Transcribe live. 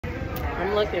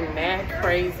I'm looking mad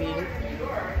crazy,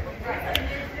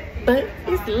 but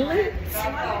it's lit.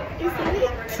 It's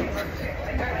lit.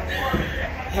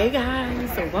 Hey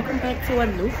guys, so welcome back to a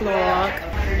new vlog.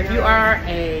 If you are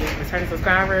a returning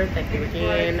subscriber, thank you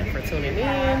again for tuning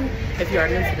in. If you are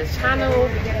new to this channel,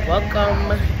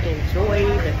 welcome. Enjoy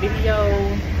the video.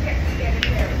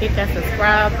 Hit that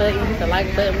subscribe button, hit the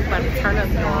like button. We're about to turn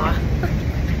up, y'all.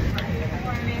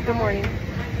 Good morning.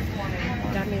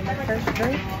 Got me my first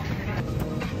drink.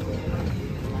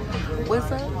 What's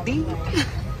up, D?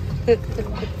 You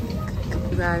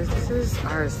guys, this is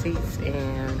our seats,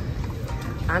 and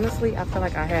honestly, I feel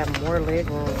like I have more leg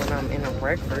room when I'm in a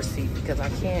regular seat because I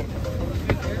can't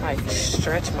like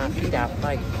stretch my feet out.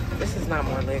 Like, this is not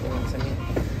more leg room to me.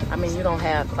 I mean, you don't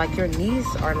have, like, your knees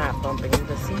are not bumping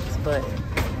the seats, but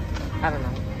I don't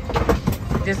know.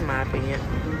 Just my opinion.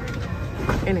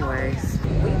 Anyways,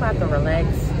 we about to relax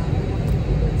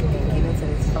and get into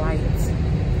this flight.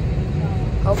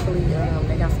 Hopefully,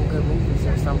 they got some good movies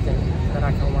or something that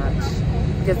I can watch.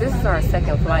 Because this is our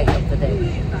second flight of the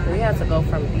day. We had to go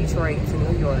from Detroit to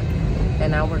New York,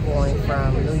 and now we're going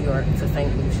from New York to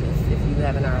St. Lucia's, if you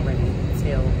haven't already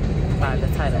tell by the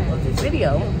title of this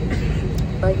video.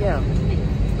 But yeah,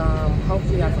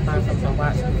 hopefully I can find something to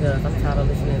watch because I'm tired of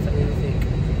listening to music.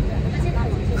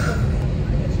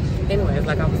 Anyways,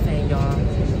 like I was saying, y'all,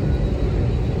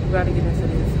 we gotta get into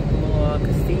this vlog.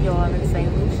 See y'all in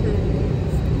St. Lucia's.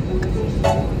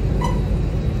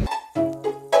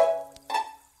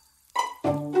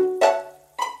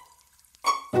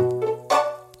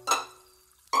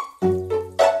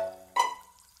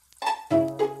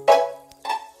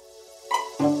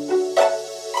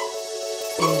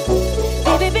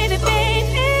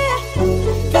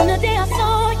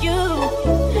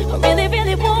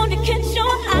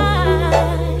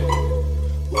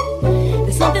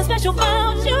 Something special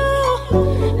about you,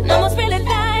 and I must really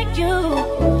like you,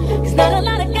 'cause not a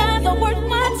lot of guys are worth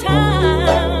my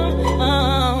time.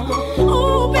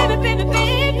 Oh, baby, baby,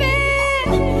 baby,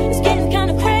 it's getting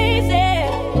kind of crazy,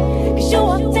 'cause you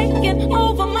are taking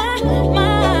over my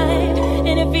mind,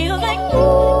 and it feels like,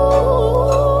 ooh,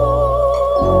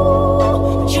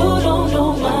 but you don't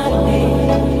know my name.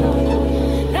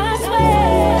 I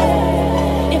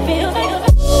swear, it feels like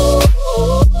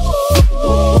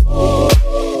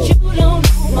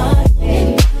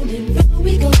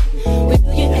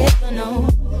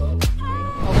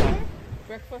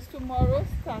tomorrow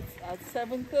starts at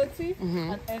 7:30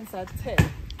 and ends at 10.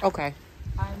 Okay.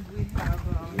 And we have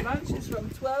lunch is from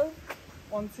 12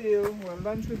 until, well,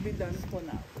 lunch will be done for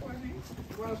now.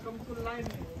 Welcome to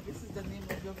Limeville. This is the name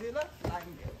of your villa,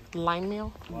 Limeville.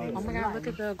 Limeville? Oh my God, look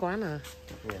at the iguana.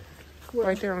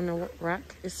 Right there on the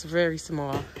rock. It's very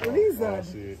small. Lizard.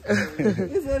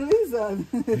 It's a lizard.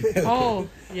 Oh,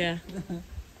 yeah.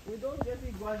 We don't get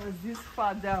iguanas this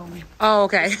far down. Oh,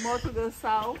 okay. It's more to the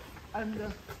south and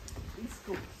the East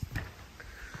Coast.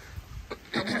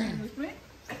 Come on in with me.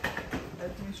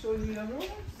 Let me show you your rooms.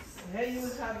 Here you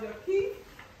will have your key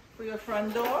for your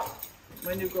front door.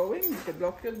 When you go in, you can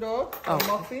lock your door.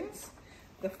 Muffins.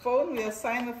 The phone, we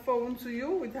assign a phone to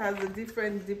you. It has the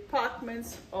different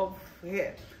departments of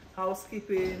here.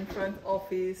 Housekeeping, front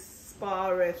office, spa,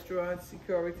 restaurant,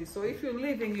 security. So if you're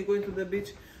leaving, you're going to the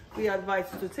beach, we advise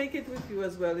you to take it with you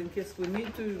as well in case we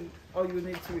need to, or you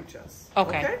need to reach us.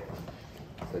 Okay?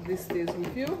 So this stays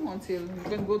with you until you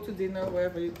can go to dinner,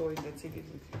 wherever you're going, they take it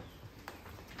with you.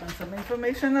 And some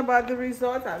information about the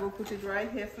resort, I will put it right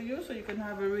here for you so you can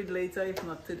have a read later, if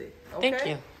not today. Okay? Thank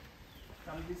you.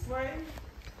 Come this way.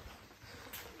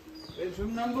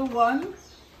 Bedroom number 1.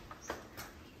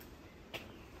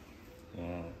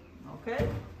 Okay?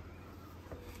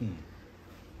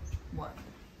 1.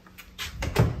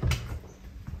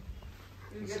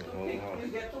 You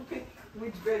get to pick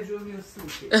which bedroom you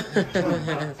sleep in.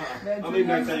 How many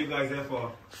nights are you guys there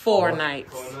for? 4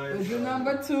 nights. 4 nights. Bedroom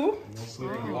number 2.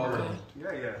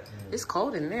 Yeah. It's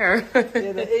cold in there.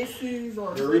 Yeah, the AC is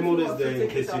on. The remote is there in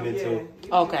case you need to.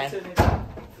 Okay.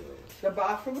 The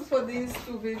bathrooms for these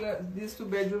two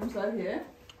bedrooms are here.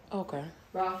 Okay.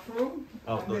 Bathroom.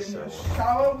 Oh, And then the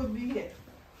shower would be here.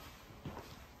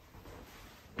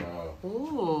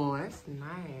 Ooh, that's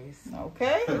nice.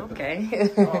 Okay? Okay.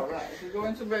 All right. We're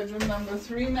going to bedroom number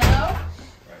 3 now.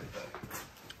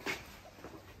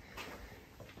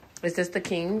 Is this the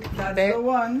king That's bed? the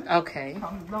one. Okay.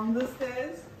 Come down the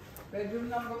stairs. Bedroom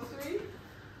number 3.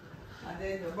 And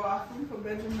then the bathroom for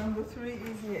bedroom number 3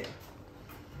 is here.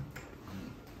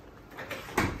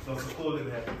 So it's cold in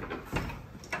there.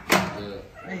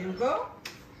 There you go.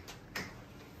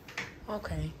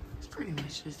 Okay. It's pretty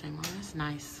much the same one. That's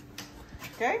nice.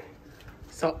 Okay?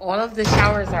 So all of the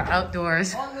showers are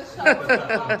outdoors. All the showers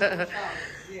are outdoors.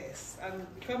 Yes. And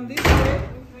come this way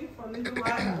with me for a little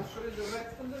while. I'll show you the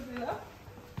rest of the villa.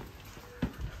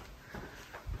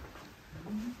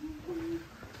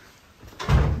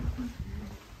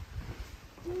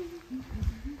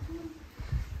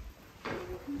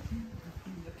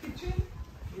 The kitchen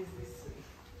is this way.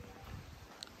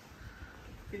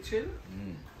 Kitchen.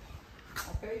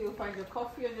 Okay, you'll find your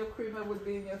coffee and your creamer would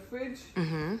be in your fridge.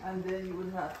 And then you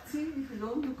would have tea. If you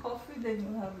don't do coffee, then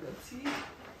you have your tea.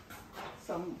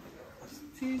 Some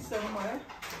tea somewhere.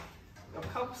 Your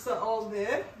cups are all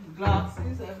there.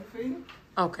 Glasses, everything.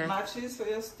 Okay. Matches for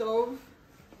your stove.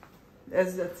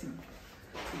 There's the tea.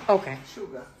 Okay.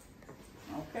 Sugar.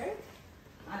 Okay?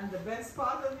 And the best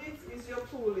part of it is your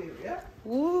pool area.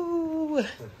 Woo.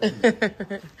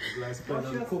 What's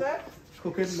your steps?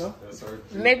 Cooking, no?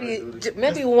 Maybe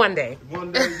one day.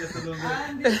 One day, just a little bit.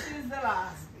 And this is the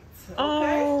last bit. Okay?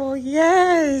 Oh,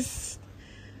 yes.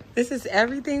 This is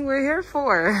everything we're here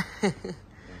for.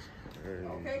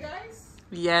 Okay, guys?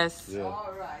 Yes. Yeah.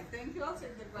 All right. Thank you. I'll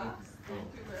take the glass.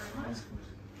 Thank you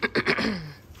very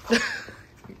much.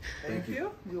 Thank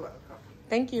you. You're welcome.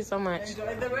 Thank you so much.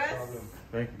 Enjoy the rest.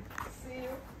 Thank you. See you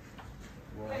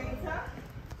later.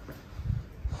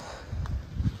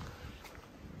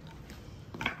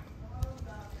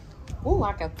 Ooh,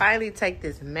 I can finally take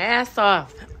this mask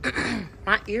off.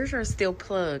 My ears are still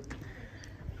plugged.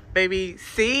 Baby,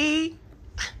 see?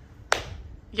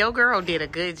 Your girl did a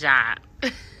good job.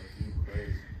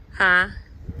 Huh? That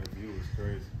view is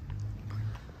crazy.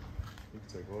 You can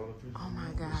take all the pictures. Oh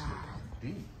my God.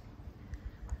 Deep.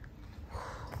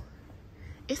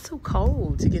 It's too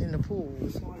cold to get in the pool.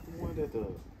 It's like the one that the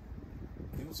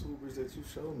YouTubers that you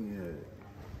showed me had.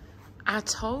 I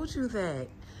told you that.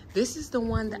 This is the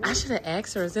one that I should have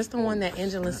asked her. Is this the one that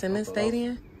Angela Simmons stayed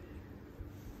in?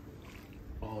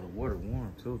 Oh, the water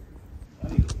warm too. I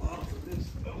need a bottle for this.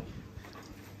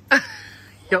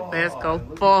 Your mask go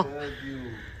fall.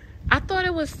 I thought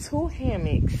it was 2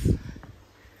 hammocks.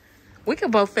 We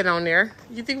could both fit on there.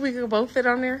 You think we could both fit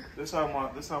on there? This how my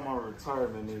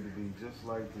retirement need to be, just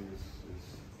like this.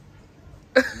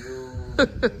 It's you,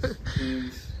 it's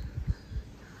peace.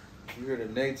 You hear the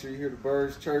nature, you hear the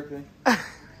birds chirping.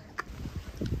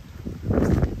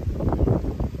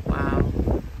 Wow.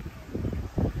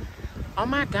 Oh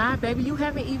my God, baby, you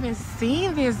haven't even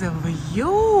seen this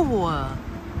view.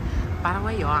 By the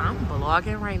way, y'all, I'm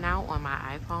vlogging right now on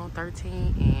my iPhone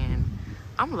 13 and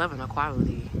I'm loving the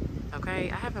quality.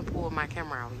 Okay, I haven't pulled my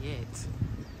camera out yet.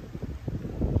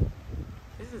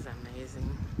 This is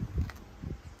amazing.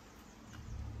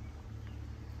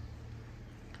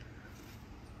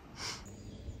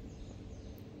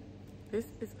 This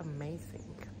is amazing.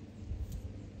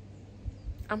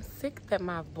 I'm sick that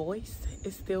my voice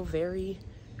is still very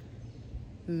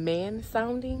man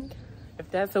sounding,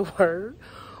 if that's a word.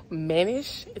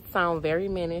 Mannish. It sounds very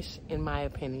mannish in my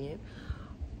opinion.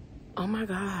 Oh my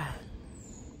God.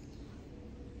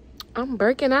 I'm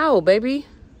breaking out, baby.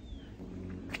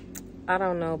 I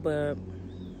don't know, but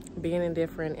being in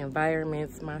different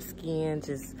environments, my skin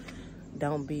just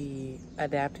don't be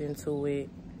adapting to it.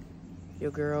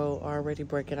 Your girl already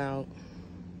breaking out.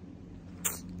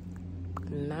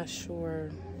 Not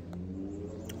sure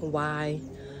why.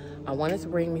 I wanted to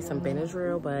bring me some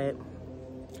Benadryl, but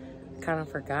kind of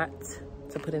forgot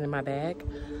to put it in my bag.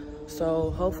 So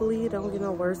hopefully it don't get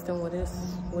no worse than what it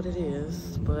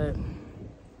is, but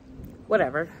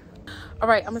whatever. All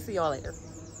right, I'm gonna see y'all later.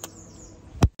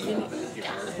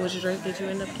 What'd you drink? Did you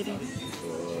end up getting?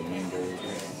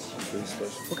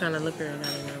 What kind of liquor you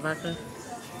got in there? Vodka?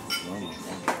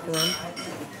 Rum?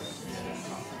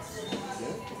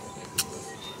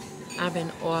 I've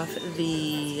been off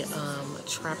the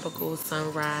tropical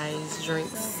sunrise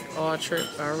drinks all trip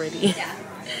already.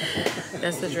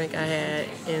 That's the drink I had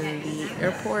in the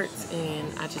airport,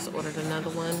 and I just ordered another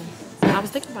one. I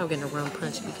was thinking about getting a rum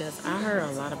punch because I heard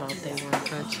a lot about that rum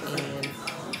punch,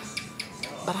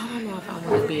 but I don't know if I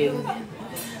want to be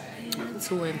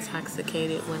too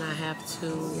intoxicated when I have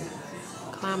to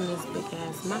climb this big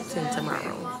ass mountain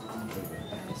tomorrow.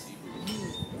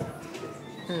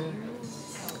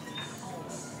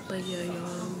 But yeah,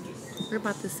 y'all, we're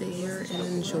about to sit here and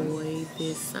enjoy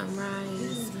this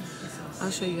sunrise.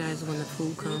 I'll show you guys when the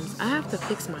food comes. I have to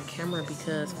fix my camera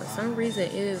because for some reason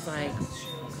it is like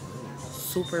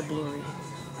super blurry.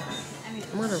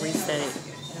 I'm gonna reset it.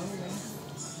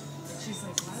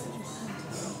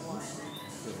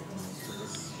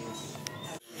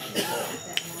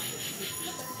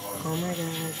 Oh my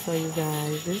God, so you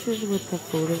guys, this is what the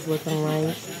food is looking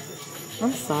like.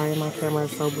 I'm sorry my camera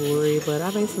is so blurry, but I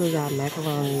basically got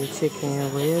macaroni,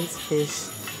 chicken, ribs, fish,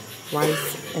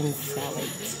 rice, and salad.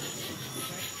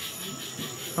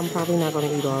 I'm probably not going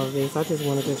to eat all of this. I just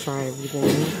wanted to try everything.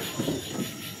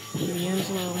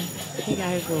 D'Angelo, he got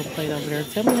his little plate over there.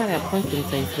 Tell me how that pumpkin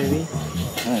tastes, baby.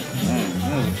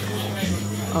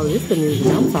 Oh, this is the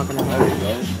music I'm talking about. There you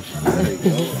go. There you go.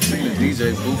 I think the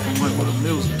DJ booth from with the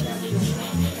music.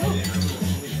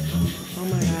 Oh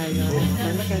my God, y'all. This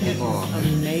sunset is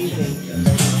amazing.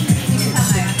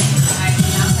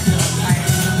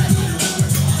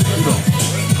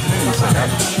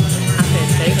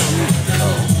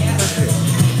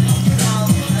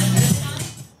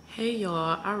 Hey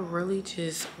y'all, I really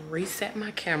just reset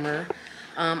my camera.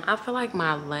 I feel like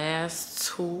my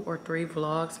last 2 or 3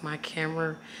 vlogs, my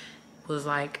camera was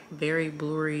like very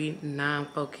blurry,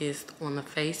 non-focused on the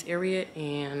face area,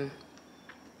 and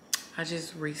I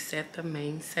just reset the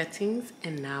main settings,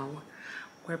 and now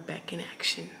we're back in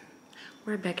action.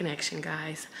 We're back in action,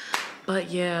 guys.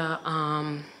 But yeah,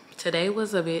 today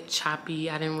was a bit choppy.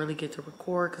 I didn't really get to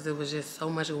record because it was just so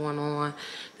much going on.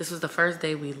 This was the first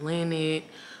day we landed.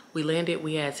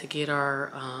 We had to get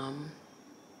our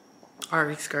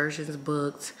excursions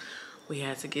booked. We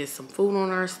had to get some food on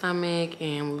our stomach,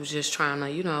 and we was just trying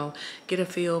to, you know, get a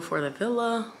feel for the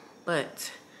villa.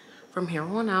 But from here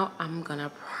on out, I'm gonna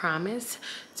promise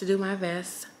to do my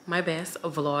best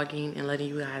vlogging and letting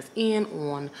you guys in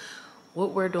on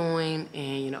what we're doing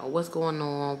and, you know, what's going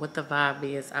on, what the vibe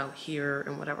is out here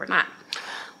and whatever not.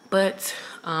 But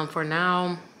for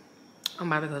now, I'm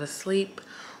about to go to sleep.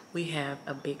 We have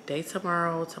a big day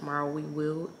tomorrow. Tomorrow we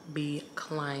will be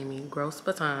climbing Gros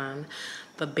Baton,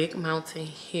 the big mountain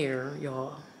here,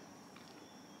 y'all.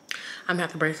 I'm gonna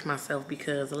have to brace myself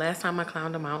because the last time I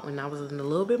climbed a mountain, I was in a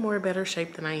little bit more better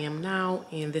shape than I am now,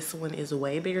 and this one is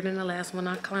way bigger than the last one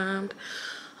I climbed.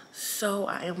 So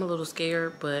I am a little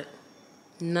scared, but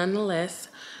nonetheless,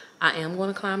 I am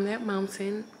gonna climb that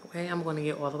mountain. Okay, I'm gonna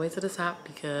get all the way to the top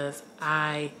because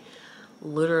I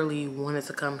literally wanted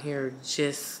to come here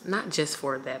not just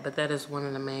for that, but that is one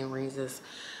of the main reasons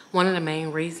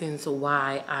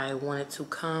why I wanted to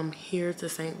come here to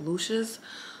St. Lucia's.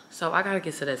 So I gotta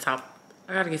get to the top.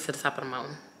 I gotta get to the top of the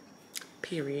mountain,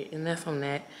 period. And that's on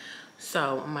that.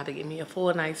 So I'm about to get me a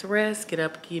full night's rest, get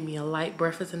up, give me a light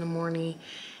breakfast in the morning,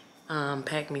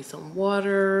 pack me some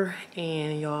water,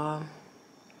 and y'all,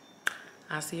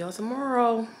 I'll see y'all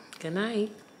tomorrow. Good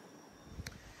night.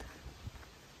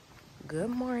 Good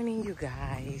morning, you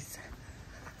guys.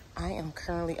 I am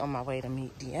currently on my way to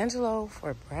meet D'Angelo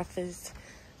for breakfast.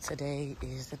 Today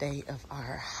is the day of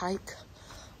our hike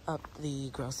up the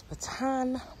Gros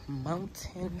Baton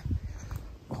mountain.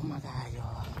 Oh my God,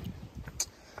 y'all.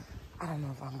 I don't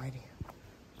know if I'm ready.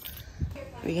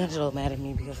 D'Angelo mad at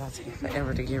me because I take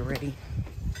forever to get ready.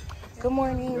 Good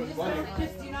morning.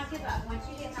 Just do not give up. Once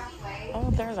you get halfway, Oh,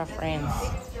 there's our friends.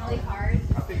 it's really hard.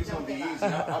 I think it's gonna be easy.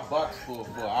 I boxed for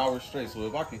an hour straight, so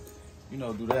if I can, you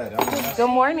know, do that. I mean, Good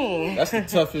morning. that's the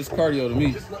toughest cardio to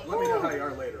me. Just let me know how you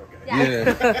are later, okay?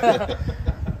 Yeah.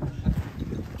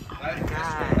 I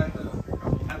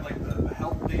had like the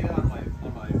health data on my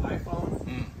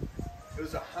iPhone. It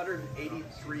was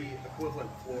 183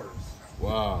 equivalent floors.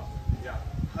 Wow. Yeah,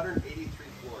 183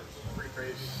 floors. Pretty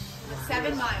crazy.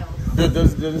 7 miles.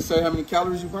 Does it say how many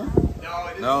calories you burn? No,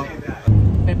 it didn't No. say that.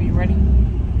 Baby, you ready?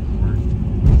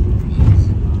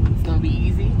 It's gonna be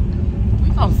easy. We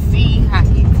gonna see how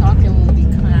he's talking when we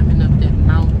climbing up that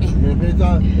mountain.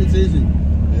 It's easy.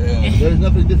 Yeah. There's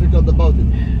nothing difficult about it.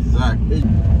 Exactly.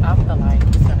 I feel like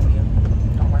it's gonna be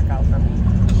a workout for me.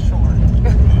 Sure.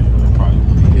 I'll probably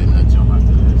be hitting that jump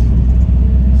after this.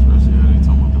 Especially how they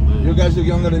talking about the leg. You guys are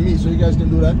younger than me, so you guys can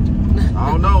do that. I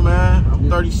don't know, man. I'm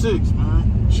 36,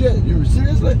 man. Shit, you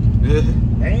seriously? Yeah.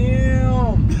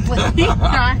 Damn. He's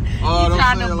trying, Oh, don't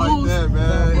trying say to it like boost. that,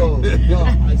 man. Bro, yo,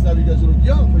 I thought you guys look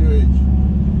young for your age.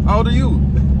 How old are you?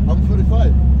 I'm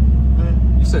 45.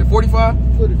 You said 45?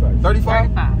 45.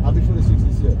 35? 35. I'll be 46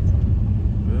 this year.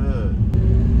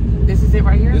 Good. This is it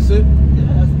right here? This it?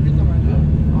 Yeah, that's the pizza right now.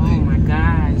 Oh my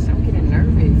gosh, I'm getting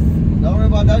nervous. Don't worry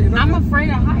about that. You know I'm afraid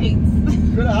of heights.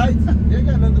 Afraid of heights? You ain't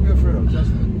got nothing to be afraid of, trust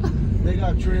me. They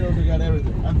got trails, they got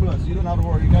everything. And plus, you don't have to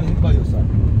worry, you got him by your side.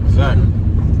 Exactly.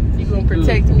 You gonna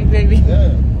protect me, baby?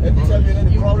 Yeah. Anytime you're in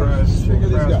any problems, just figure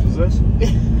this guy. Possession.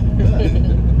 Yeah.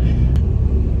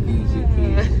 Easy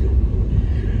peasy.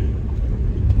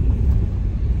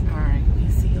 Alright, we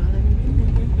see y'all in a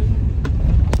minute.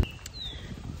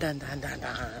 Dun dun dun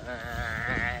dun.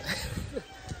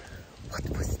 What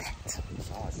was that?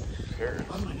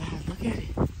 Oh my God, look at it.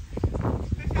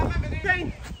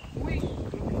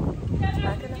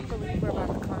 I cannot believe we're about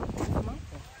to climb this mountain.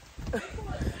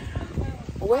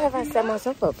 have I set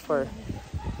myself up for?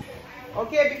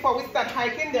 Okay, before we start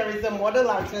hiking, there is a model.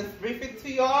 I'll just brief it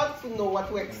to you all to know what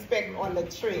to expect on the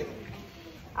trail.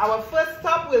 Our first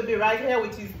stop will be right here,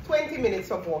 which is 20 minutes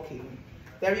of walking.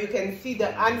 There you can see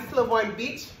the Anne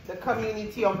Beach, the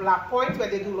community of La Pointe, where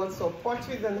they do lots of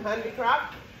pottery and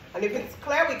handicraft. And if it's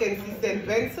clear, we can see St.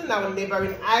 Vincent, our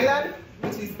neighboring island,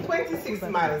 which is 26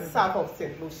 miles south of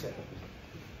St. Lucia.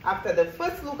 After the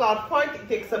first lookout point, it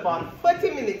takes about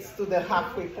 30 minutes to the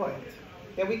halfway point.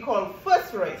 That we call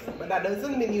first rest, but that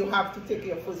doesn't mean you have to take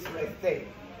your first rest there.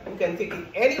 You can take it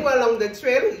anywhere along the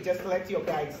trail, you just let your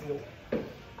guides know.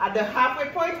 At the halfway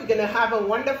point, we're gonna have a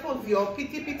wonderful view of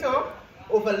Petit Piton,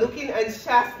 overlooking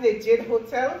Chasney Jade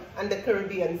Hotel and the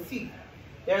Caribbean Sea.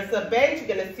 There's a bench, you're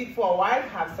gonna sit for a while,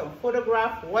 have some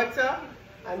photograph, water,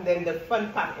 and then the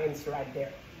fun part ends right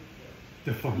there.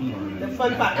 The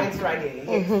fun part ends right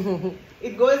there, yes.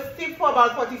 It goes steep for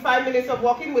about 45 minutes of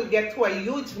walking. We'll get to a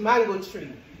huge mango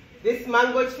tree. This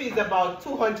mango tree is about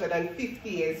 250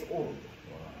 years old.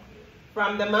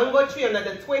 From the mango tree,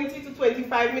 another 20 to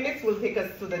 25 minutes will take us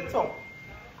to the top.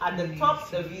 At the top,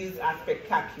 the views are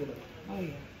spectacular.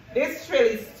 This trail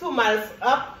is 2 miles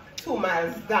up, 2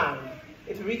 miles down.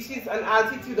 It reaches an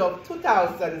altitude of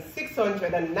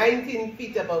 2,619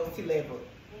 feet above sea level.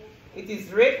 It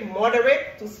is rate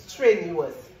moderate to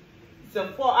strenuous. It's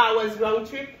a 4 hours round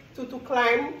trip, 2 to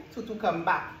climb, 2 to come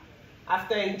back.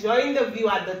 After enjoying the view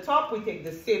at the top, we take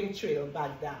the same trail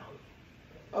back down.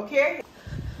 Okay?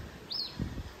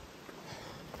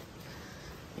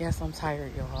 Yes, I'm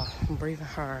tired, y'all. I'm breathing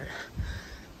hard.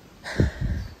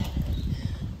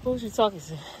 Who was you talking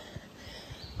to?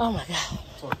 Oh my God.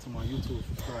 Talk to my YouTube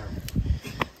subscribers.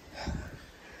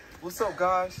 What's up,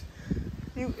 guys?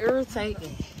 You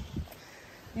irritating.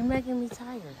 You're making me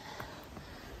tired.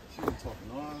 She was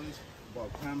talking all this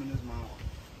about climbing this mountain,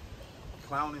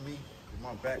 clowning me with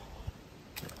my back.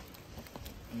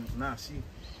 And now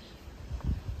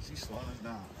she's slowing us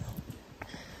down.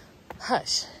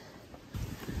 Hush.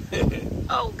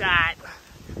 Oh God.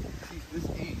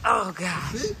 Oh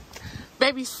gosh.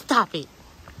 Baby, stop it.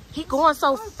 He going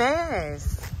so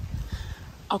fast.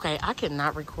 Okay, I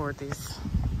cannot record this.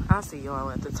 I'll see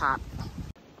y'all at the top.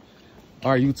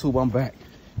 All right, YouTube, I'm back.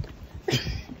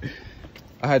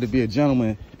 I had to be a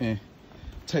gentleman and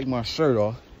take my shirt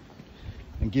off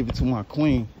and give it to my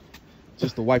queen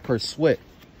just to wipe her sweat.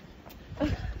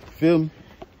 Feel me?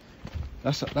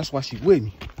 That's why she with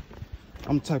me.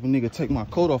 I'm the type of nigga take my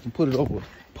coat off and put it over a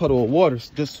puddle of water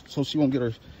just so she won't get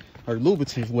her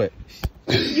lubricants wet.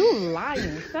 You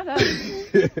lying. Shut up.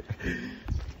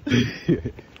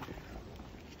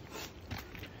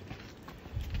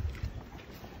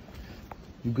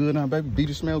 You good now, baby?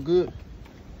 Beater smell good?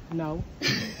 No.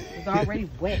 It's already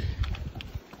wet.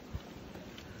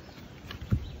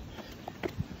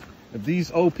 If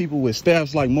these old people with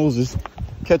staffs like Moses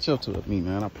catch up to me,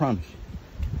 man, I promise.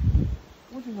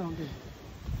 What you gonna do?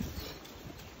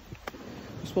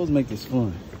 I'm supposed to make this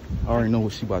fun. I already know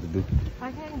what she about to do.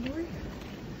 I can't breathe.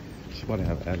 She about to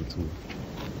have an attitude.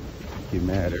 Get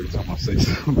mad every time I say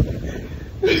something.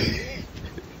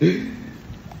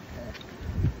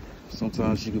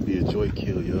 Sometimes she could be a joy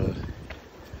kill, y'all.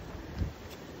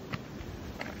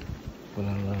 But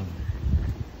I love her.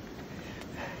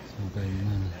 It's my baby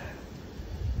mama.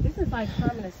 This is like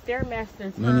climbing a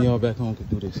Stairmaster. None of y'all back home could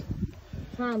do this.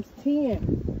 Times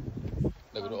 10.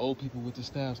 Look at the old people with the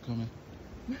staffs coming.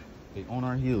 They on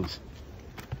our heels.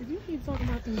 Did you keep talking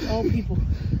about these old people?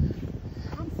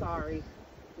 I'm sorry.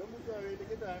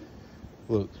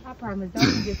 Look. I promise,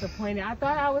 don't be disappointed. I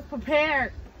thought I was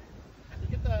prepared.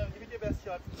 Give it your best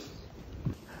shot.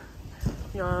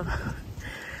 Y'all,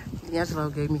 D'Angelo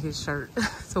gave me his shirt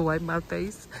to wipe my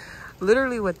face.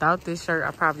 Literally, without this shirt,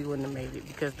 I probably wouldn't have made it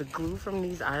because the glue from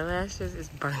these eyelashes is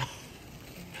burning.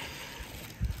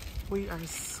 We are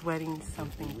sweating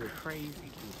something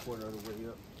crazy. Quarter of the way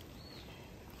up.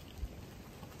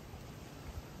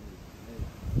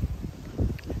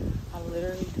 I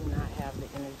literally do not have the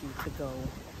energy to go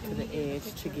to the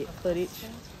edge to get footage.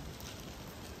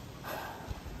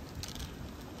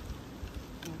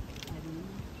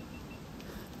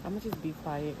 I'm gonna just be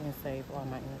quiet and save all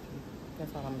my energy.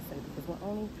 That's all I'm gonna say because we're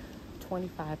only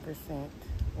 25%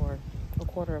 or a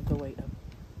quarter of the way up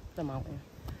the mountain.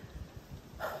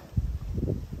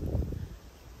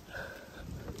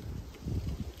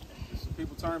 Some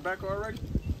people turning back already?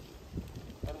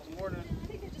 That was more than... I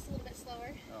think they're just a little bit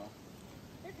slower. Oh.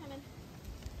 They're coming.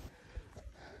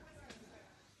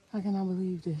 I cannot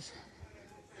believe this.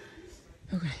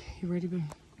 Okay, you ready, babe?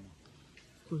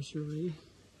 Of course you're ready.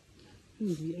 I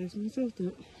need to ask myself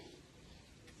that.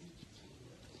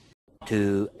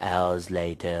 2 hours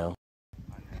later.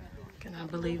 Can I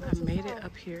believe I made it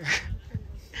up here?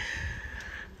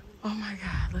 Oh my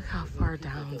God, look how far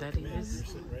down that is.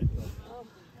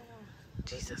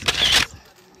 Jesus Christ.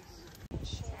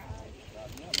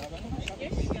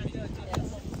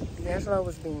 D'Angelo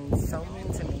was being so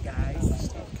mean to me,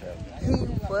 guys.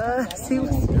 He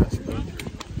was.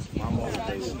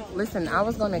 Listen, I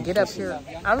was gonna get up here.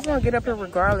 I was gonna get up here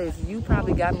regardless. You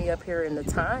probably got me up here in the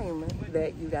time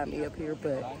that you got me up here,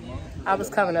 but I was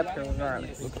coming up here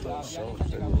regardless.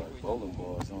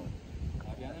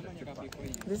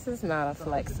 This is not a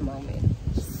flex moment,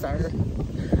 sir.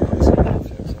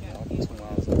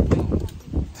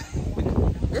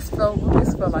 This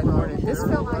felt like more than, this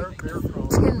felt like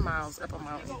 10 miles up a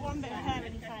mountain.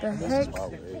 The heck?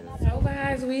 So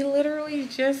guys, we literally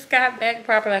just got back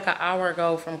probably like an hour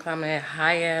ago from climbing that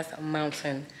high ass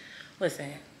mountain.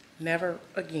 Listen, never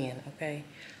again, okay?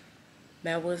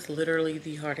 That was literally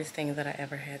the hardest thing that I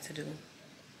ever had to do.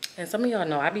 And some of y'all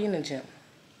know I be in the gym.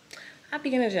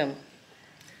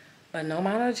 But no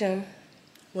amount of gym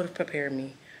would have prepared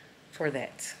me for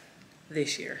that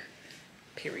this year,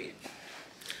 period.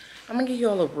 I'm gonna give you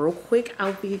all a real quick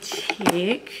outfit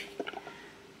check.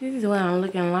 This is what I'm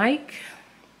looking like.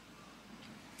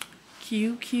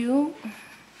 Cute.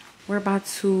 We're about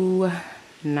to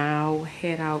now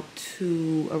head out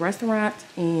to a restaurant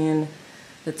in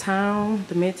the town,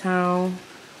 the midtown,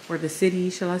 or the city,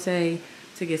 shall I say,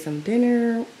 to get some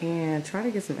dinner and try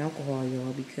to get some alcohol,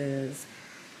 y'all, because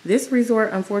this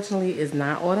resort, unfortunately, is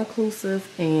not all-inclusive,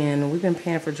 and we've been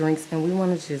paying for drinks, and we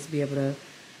want to just be able to,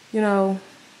 you know,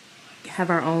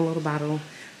 have our own little bottle,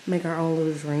 make our own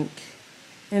little drink,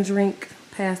 and drink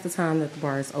past the time that the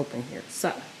bar is open here.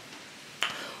 So,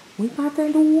 we about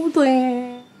to do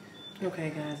that.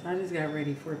 Okay, guys, I just got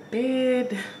ready for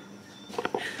bed.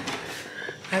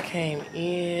 I came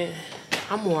in.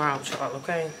 I'm wore out, y'all,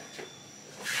 okay?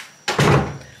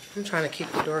 I'm trying to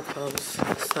keep the door closed so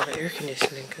the air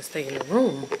conditioning can stay in the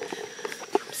room.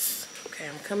 Okay,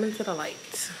 I'm coming to the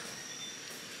light.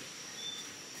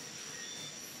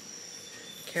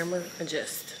 Camera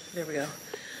adjust. There we go.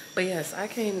 But yes, I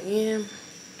came in,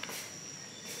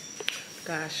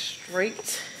 got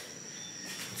straight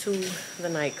to the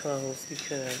night clothes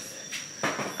because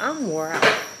I'm wore out.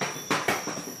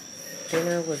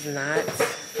 Dinner was not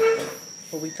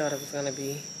what we thought it was gonna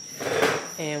be.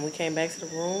 And we came back to the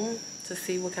room to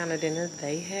see what kind of dinner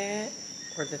they had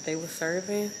or that they were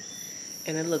serving.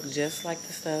 And it looked just like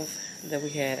the stuff that we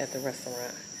had at the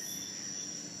restaurant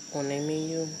on their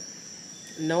menu.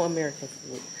 No American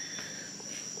food.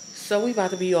 So we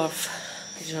about to be off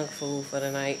junk food for the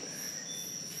night.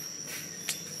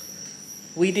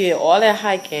 We did all that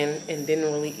hiking and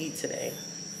didn't really eat today.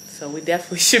 So we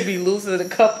definitely should be losing a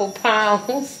couple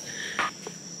pounds.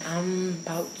 I'm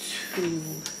about to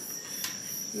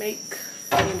make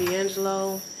me and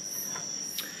D'Angelo.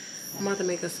 I'm about to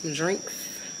make us some drinks.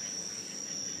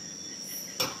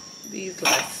 These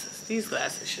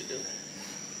glasses should do.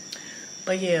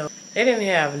 But yeah, they didn't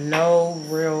have no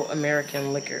real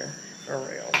American liquor for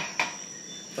real.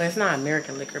 Well, it's not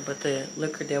American liquor, but the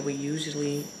liquor that we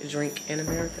usually drink in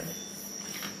America.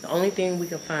 The only thing we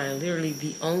could find, literally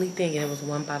the only thing, and it was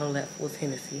one bottle left, was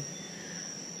Hennessy.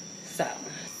 So.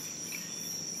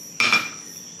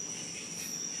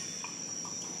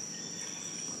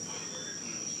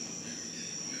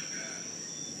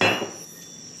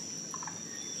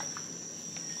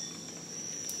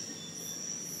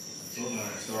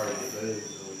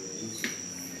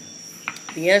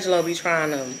 D'Angelo be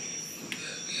trying to,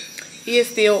 he is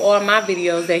still all my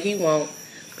videos that he won't,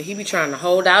 but he be trying to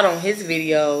hold out on his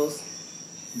videos.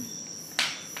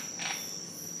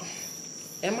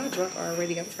 Am I drunk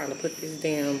already? I'm trying to put this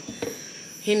damn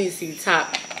Hennessy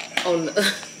top on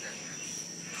the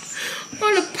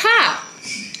on the pop.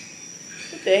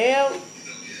 What the hell?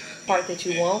 Part that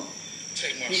you want?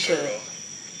 Take my you shirt could. off.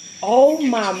 Oh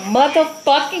my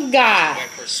motherfucking God.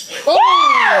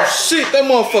 Oh shit, that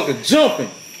motherfucker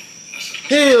jumping.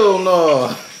 Hell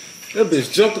no. That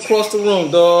bitch jumped across the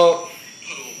room, dog.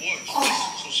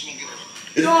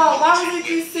 Dog, why would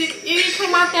you sit? It didn't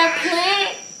come out that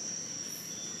plant.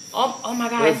 Oh my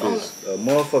God. That bitch, a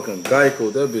motherfucking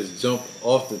Geico, that bitch jumped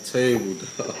off the table,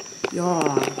 dog.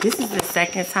 Y'all, this is the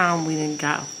second time we done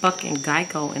got a fucking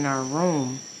Geico in our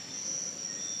room.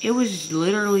 It was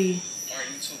literally,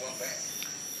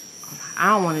 I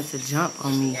don't want it to jump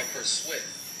on me.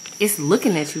 It's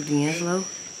looking at you, D'Angelo.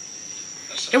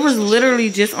 It was literally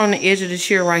just on the edge of the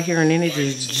chair right here, and then it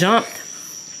just jumped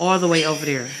all the way over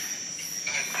there.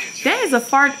 That is a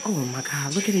fart. Oh my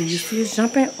God, look at it. You see it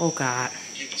jumping? Oh God.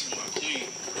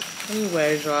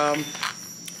 Anyways, y'all, I'm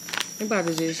about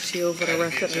to just chill for the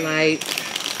rest of the night.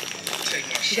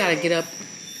 We gotta get up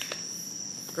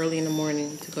early in the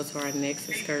morning to go to our next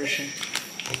excursion.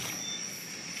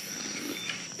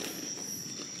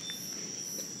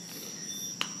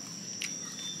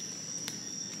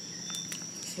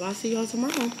 So I'll see y'all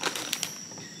tomorrow.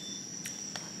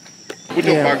 Put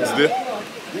your bags there.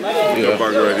 Your bag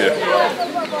right there.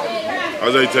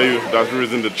 As I tell you, that's the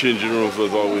reason the changing rooms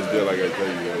was always there, like I tell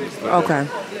you. Okay.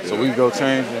 So we go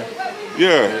change.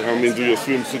 Yeah, I mean, do your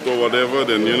swimsuit or whatever,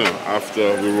 then, you know,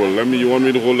 after we roll. You want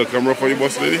me to hold the camera for you,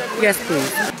 boss lady? Yes,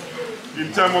 please.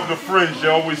 In time of the French, they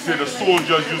always say the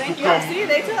soldiers used to come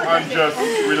and just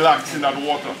relax in that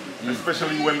water.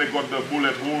 Especially when they got the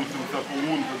bullet holes and stuff,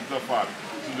 wounds and stuff out.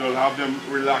 So they'll have them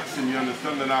relaxing, you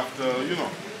understand? And after, you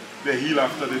know, they heal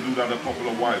after they do that a couple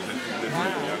of whiles. You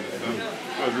understand?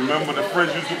 Because remember, the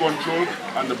French used to control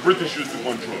and the British used to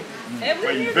control.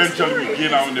 But eventually we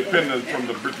gain our independence from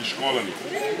the British colony.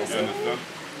 You understand?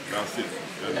 That's it.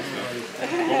 You understand?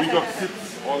 But we got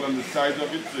seats all on the sides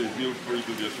of it, so you feel free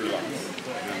to just relax.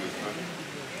 You understand?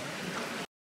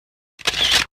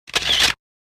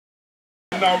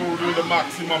 Now we're doing the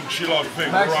maximum chill out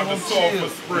thing. We're on the Sulphur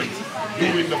Springs,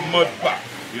 doing the mud bath.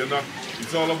 You know?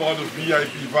 It's all about the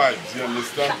VIP vibes, you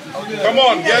understand? Come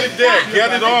on, get it there,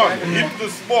 get it on, hit the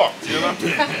spot, you know?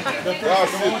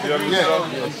 That's it, you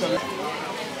understand?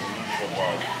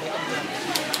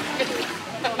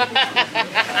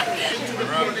 We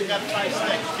only got 5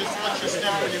 steps. Just watch your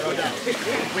step when you go down.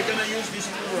 We're gonna use this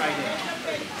tool right here.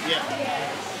 Yeah.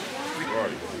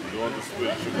 Right, you want the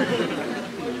split.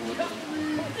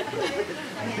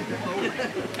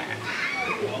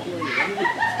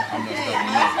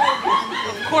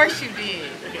 Of course you did.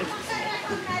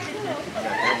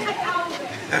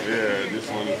 Yeah, this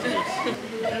one is good.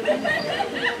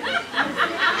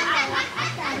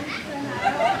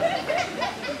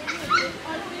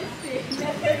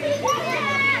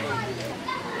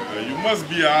 You must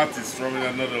be an artist from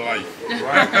another life,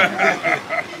 right?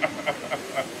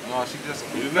 No, she just.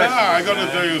 Nah, I gotta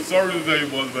tell you, sorry to tell you,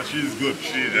 boss, but she's good.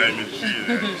 She's a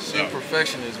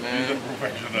perfectionist, man. She's a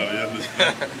professional, you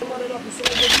understand?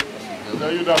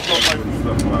 Tell you that's not like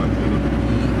stuff, man.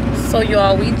 So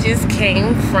y'all, we just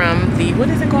came from the, what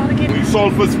is it called again?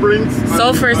 Sulphur Springs.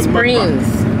 Sulphur Springs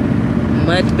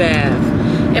mud bath.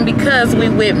 And because we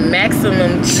went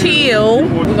maximum chill,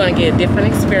 we're gonna get a different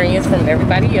experience from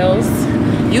everybody else.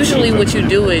 Usually what you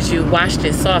do is you wash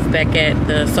this off back at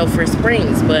the Sulphur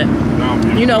Springs, but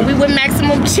you know, we went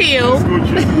maximum chill.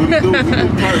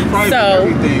 So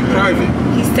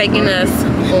he's taking us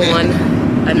on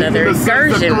another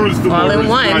excursion all in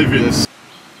one.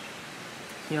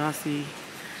 Y'all see,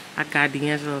 I got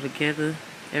D'Angelo together.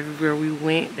 Everywhere we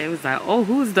went, they was like, oh,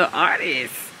 who's the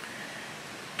artist?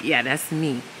 Yeah, that's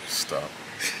me. Stop.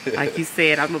 Like you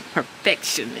said, I'm a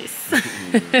perfectionist.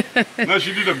 No,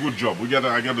 she did a good job.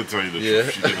 I gotta tell you the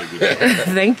truth. She did a good job.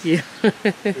 Thank you. I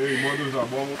got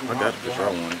the picture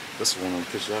I wanted. That's one of the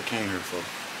pictures I came here for.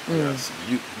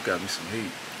 You got me some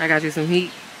heat. I got you some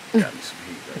heat. You got me some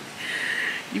heat, baby.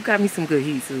 You got me some good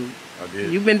heat, too. I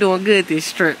did. You've been doing good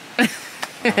this trip. I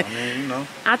mean, you know.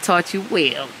 I taught you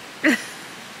well.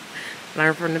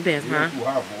 Learn from the best, huh?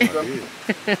 I did.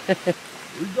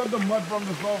 We got the mud from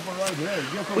the sulphur right here.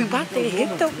 We about to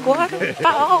hit the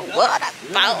waterfall,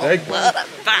 waterfall. Before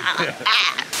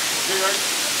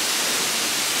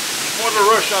the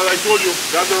rush, as I told you,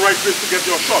 that's the right place to get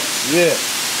your shots. Yeah.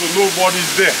 So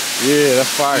nobody's there. Yeah,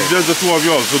 that's fire. It's just the two of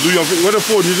y'all. So do your thing. Where the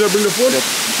phone? Did you bring the phone?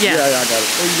 Yeah. Yeah, I got it.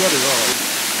 Oh, you got it. All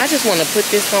right. I just want to put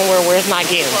this somewhere where it's not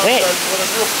getting wet.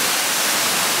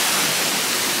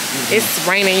 It's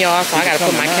raining, y'all, so I got to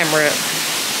put my camera up.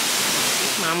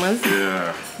 Mamas.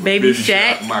 Yeah. Baby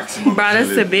Shack brought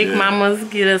us to Big Mama's,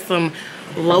 get us some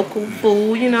local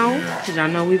food, you know, because y'all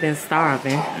know we've been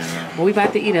starving. But we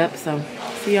about to eat up, so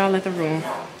see y'all at the room.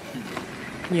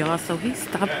 Y'all, so he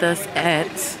stopped us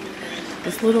at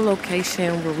this little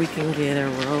location where we can get a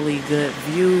really good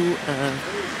view of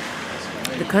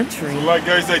the country. So like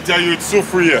guys, I tell you, it's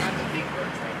soufre here.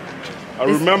 I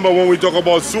remember when we talk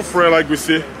about soufre, like we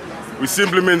say, we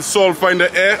simply mean sulfur in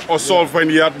the air or sulfur in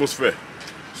the atmosphere.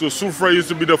 So Soufre used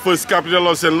to be the first capital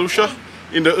of St. Lucia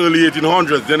in the early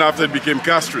 1800s, then after it became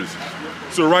Castries.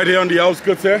 So right here on the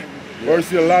outskirts here, where you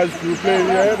see a large field playing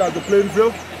here, that's the playing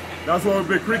field. That's where we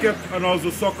play cricket and also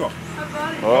soccer.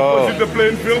 Opposite the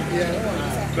playing field,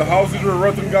 the houses were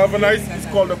rotten galvanized. It's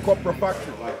called the copra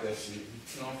factory. I like that shit.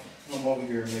 Come over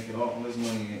here and making all this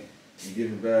money and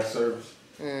giving bad service.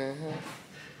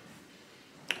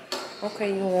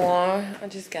 Okay, you all, I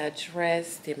just got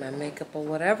dressed, did my makeup or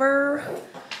whatever.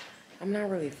 I'm not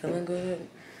really feeling good,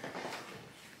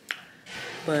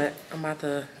 but I'm about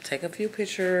to take a few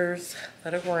pictures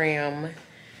for the gram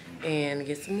and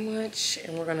get some lunch,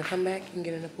 and we're gonna come back and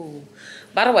get in the pool.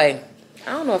 By the way,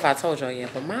 I don't know if I told y'all yet,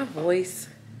 but my voice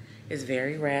is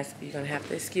very raspy. You're gonna have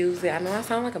to excuse it. I know I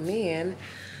sound like a man.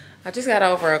 I just got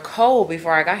over a cold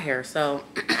before I got here, so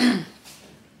it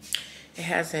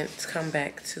hasn't come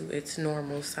back to its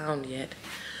normal sound yet.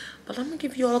 But I'm gonna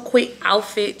give you all a quick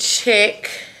outfit check.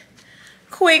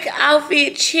 Quick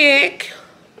outfit check.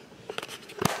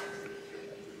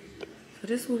 So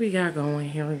this is what we got going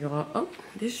here, y'all. Oh,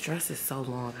 this dress is so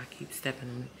long. I keep stepping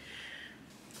on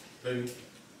it. Baby,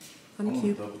 I'm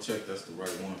cute. Double check that's the right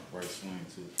one, right swing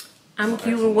too. I'm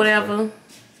cute or whatever. All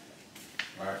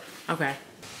right. Okay.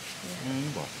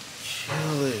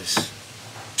 Jealous.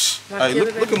 My Hey,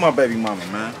 kid look at my baby mama,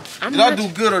 man. I'm Did not- I do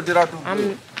good or did I do good?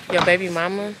 I'm your baby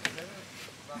mama.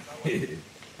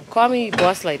 Call me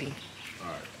boss lady.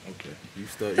 Okay.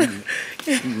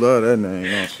 You love that name,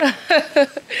 don't you?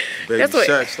 Baby That's what-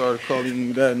 Shaq started calling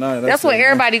you that night. That's what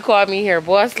everybody called me here,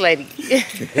 boss lady.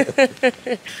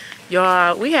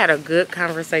 Y'all, we had a good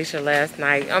conversation last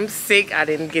night. I'm sick I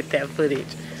didn't get that footage.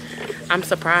 I'm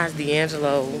surprised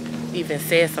D'Angelo even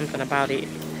said something about it.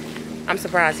 I'm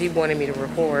surprised he wanted me to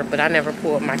record, but I never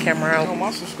pulled my camera You know, out.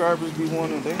 my subscribers be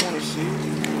wanting, they want to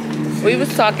see. We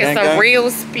was talking Gang, some gang. real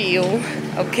spiel,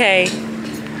 okay?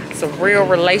 Some real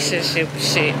relationship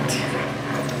shit.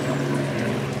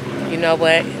 You know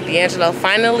what? D'Angelo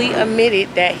finally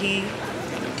admitted that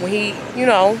when he, you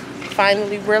know,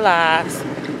 finally realized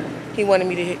he wanted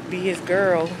me to be his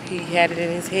girl, he had it in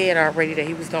his head already that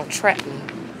he was gonna trap me.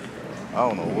 I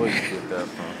don't know where you get that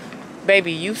from.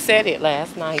 Baby, you said it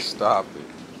last night. Stop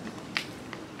it.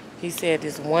 He said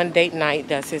this one date night,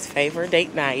 that's his favorite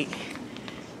date night.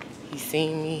 He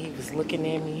seen me, he was looking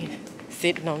at me,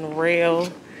 sitting on the rail.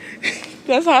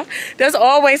 That's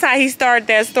always how he started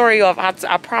that story off.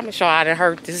 I promise y'all I done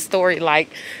heard this story like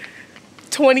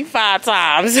 25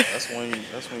 times. That's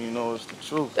when you know it's the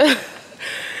truth.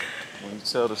 When you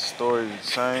tell the story the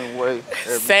same way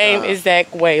every Same time.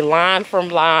 exact way, line from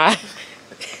line.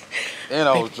 And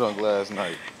I was drunk last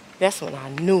night. That's when I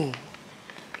knew.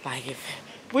 Like,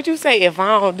 would you say if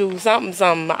I don't do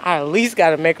something, I at least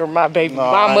gotta make her my baby No,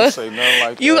 mama? I didn't say nothing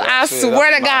like that. I said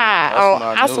swear to that's God,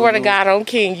 when I swear to knew. God on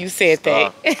King, you said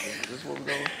Stop. that. Is this what we're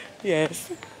doing?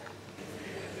 Yes.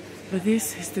 But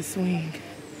this is the swing.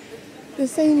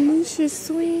 This ain't Lucia's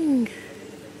swing.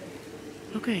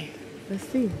 Okay, let's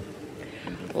see.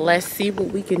 Let's see what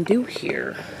we can do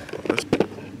here.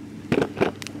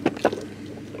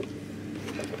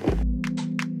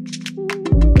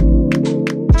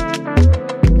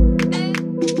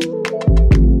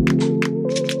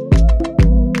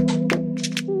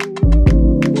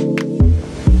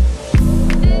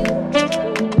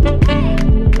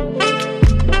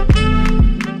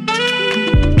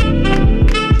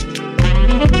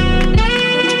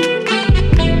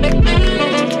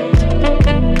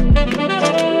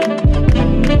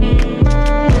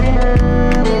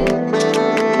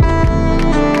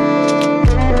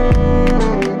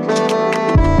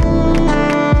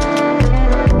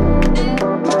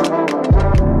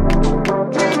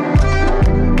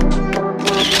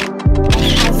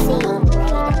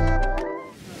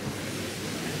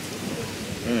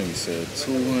 Man, he said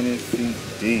 200 feet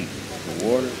deep. The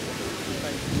water.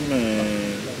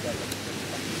 Man.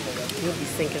 You'll be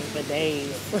sinking for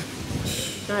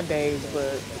days. Not days,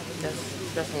 but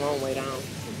that's a long way down.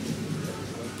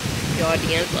 Y'all,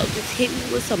 D'Angelo just hit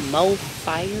me with some more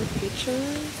fire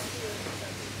pictures.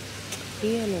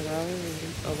 He on the road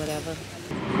or whatever.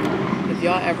 If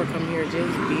y'all ever come here,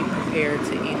 just be prepared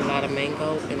to eat a lot of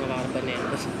mango and a lot of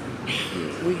bananas.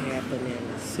 We had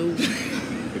banana soup.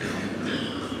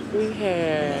 We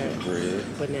had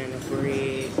banana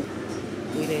bread.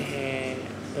 We done had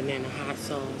banana hot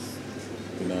sauce.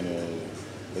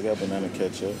 They got banana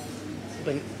ketchup.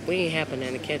 But we ain't have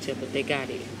banana ketchup, but they got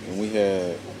it. And we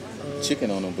had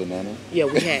chicken on a banana. Yeah,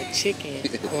 we had chicken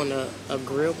on a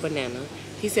grilled banana.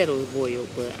 He said it was boiled,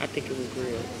 but I think it was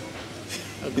grilled.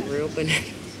 A grilled banana.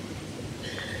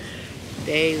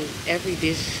 Every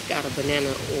dish got a banana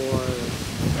or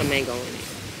a mango in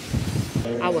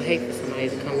it. I would hate for somebody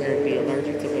to come here and be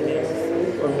allergic to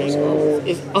bananas or mangoes.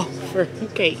 It's over. You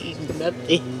can't eat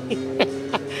nothing.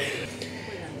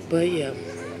 But yeah,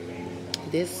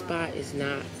 this spot is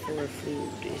not for food.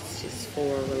 It's just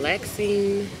for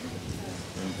relaxing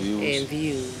and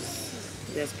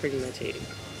views. That's pretty much it.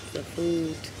 The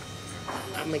food,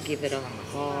 I'm gonna give it a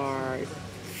hard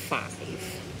 5. A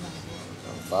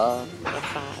 5? A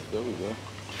 5. There we go.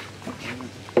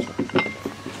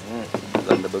 All right.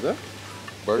 Then the burger?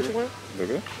 Burger? Which one?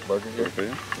 Burger? Burger here?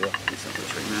 Yeah.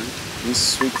 Right now. These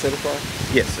sweet potato fries?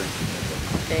 Yes, sir.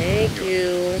 Thank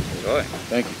you. Enjoy.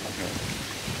 Thank you.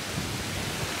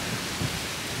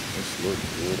 This looks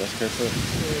good. That's ketchup.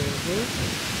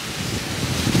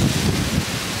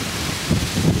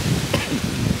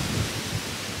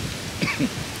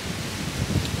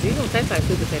 These don't taste like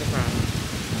sweet potato fries.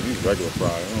 These regular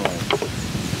fries.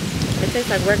 They taste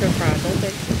like regular fries, don't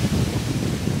they?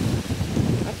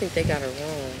 I think they got it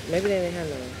wrong. Maybe they didn't have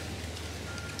none.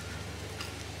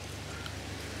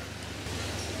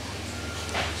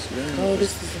 Oh,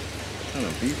 this is What kind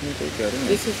of beef meat they got in there?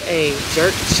 this is a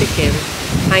jerk chicken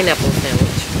pineapple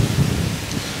sandwich.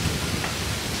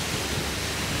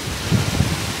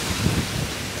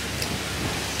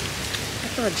 I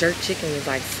thought jerk chicken was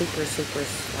like super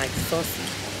like saucy.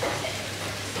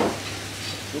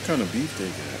 What kind of beef they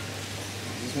got?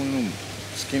 Is this one of them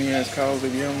skinny ass cows they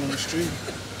be having on the street?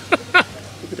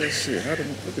 Look at that shit.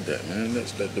 Look at that, man.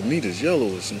 The meat is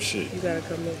yellow or some shit. You gotta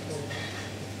come look for it.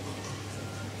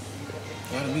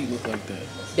 Why the meat look like that?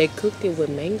 They cooked it with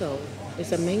mango.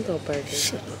 It's a mango burger.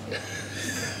 Shut up.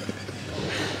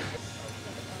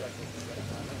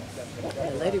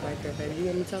 That lady right there, baby. You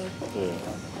hear me talk? Yeah.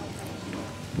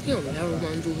 You don't never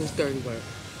want to do his dirty work.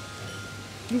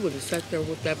 You would have sat there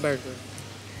with that burger.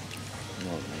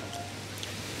 No, man.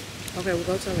 Okay, we'll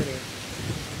go to over there.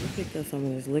 We picked up some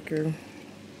of this liquor.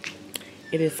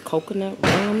 It is coconut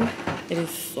rum. It is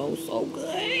so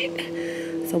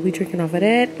good. So we drinking off of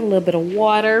that. A little bit of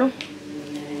water.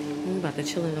 I'm about to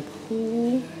chill in the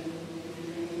pool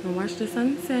and watch the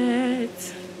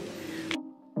sunset.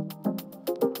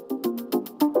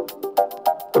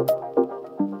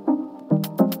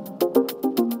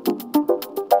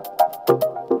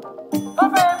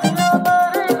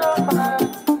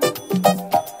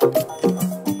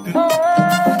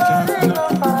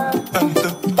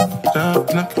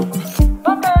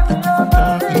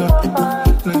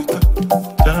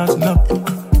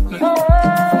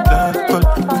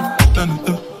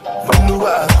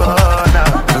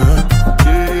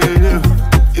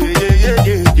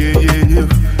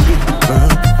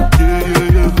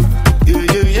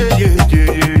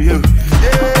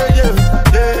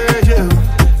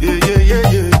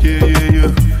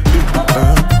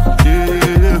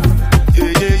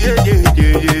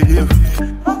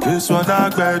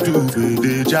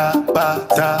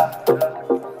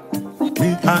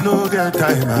 I no get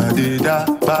time, I did da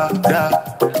ba da.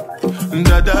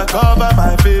 Dada cover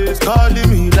my face, calling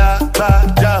me la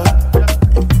ba da.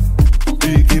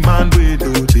 Biggie man, we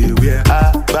do the wear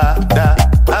a ba da.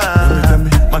 Tell me,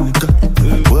 Monica,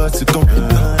 what's it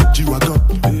gonna you are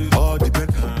gone, all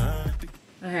depend.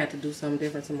 I had to do something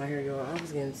different to my hair, y'all. I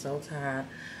was getting so tired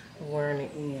of wearing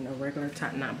it in a regular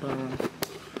top knot bun.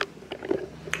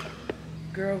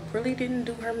 Girl really didn't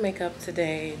do her makeup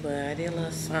today, but I did a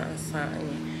little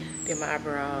something. Did my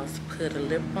eyebrows, put a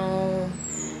lip on,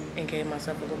 and gave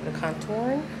myself a little bit of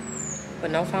contouring.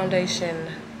 But no foundation,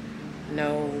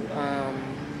 no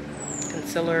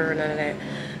concealer, none of that.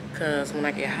 Because when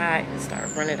I get hot, it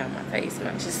starts running down my face, and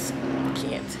I just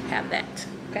can't have that,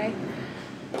 okay?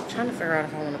 I'm trying to figure out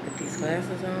if I want to put these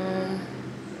glasses on.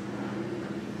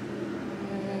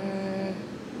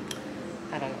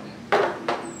 I don't know.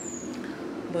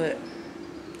 But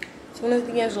as soon as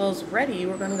D'Angelo's ready,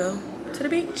 we're gonna go to the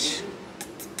beach.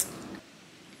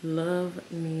 Love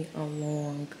me a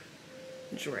long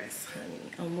dress, honey.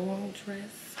 A long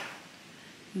dress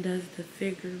does the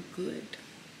figure good.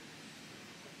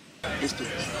 Can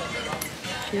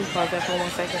you pause that for 1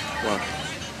 second? Why?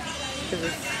 Because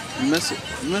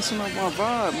it's messing up my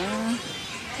vibe, man.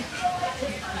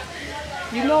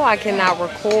 You know I cannot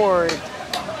record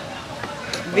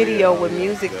video with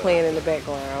music playing in the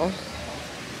background.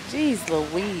 Jeez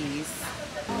Louise.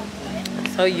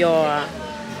 So y'all,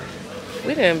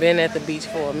 we done been at the beach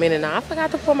for a minute now. I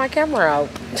forgot to pull my camera out.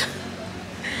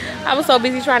 I was so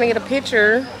busy trying to get a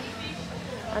picture.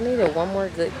 I needed one more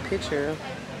good picture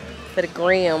for the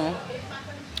gram.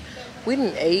 We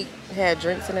didn't eat, had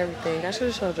drinks and everything. I should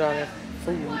have showed y'all that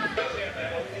food.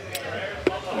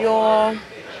 Y'all,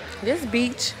 this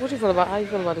beach, how you feel about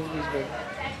this beach, baby?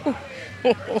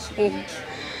 It's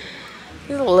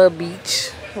a little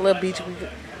beach. A little beach. We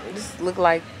just look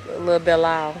like a little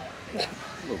Belle.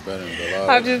 Look better than Belle.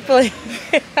 I'm just playing.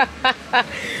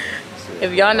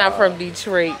 If y'all not from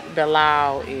Detroit,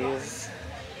 Belle is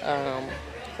a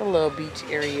little beach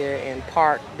area and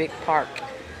park, big park,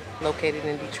 located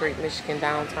in Detroit, Michigan,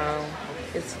 downtown.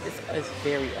 It's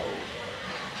very old.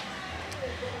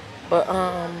 But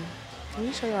let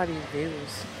me show y'all these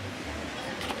views.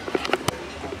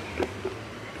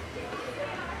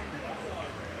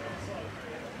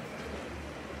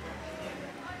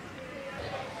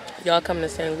 Y'all coming to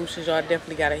St. Lucia, y'all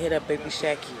definitely gotta hit up Baby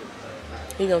Shacky.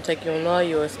 He gonna take you on all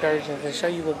your excursions and show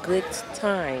you a good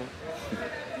time.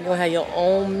 You gonna have your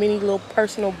own mini little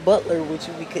personal butler with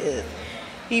you because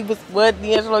he was, what,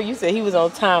 D'Angelo, you said he was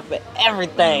on time for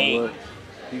everything. You know what?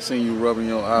 He seen you rubbing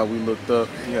your eye. We looked up.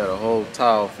 He had a whole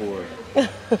towel for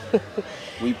it.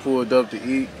 We pulled up to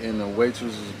eat, and the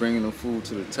waitress was bringing the food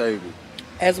to the table.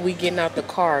 As we getting out the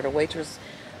car, the waitress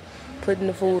putting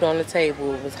the food on the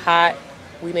table. It was hot.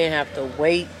 We didn't have to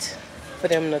wait for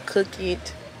them to cook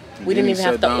it. We didn't even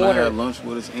have to order. He had lunch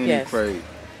with us, and he prayed.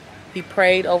 He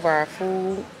prayed over our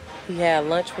food. He had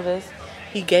lunch with us.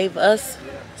 He gave us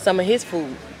some of his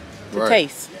food to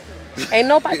taste. Ain't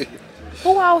nobody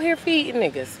who out here feeding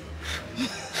niggas.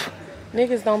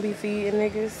 Niggas don't be feeding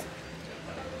niggas.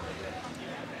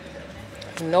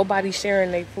 Nobody sharing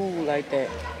their food like that.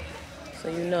 So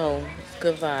you know, it's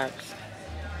good vibes.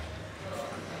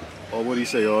 Or what do you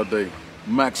say all day?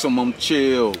 Maximum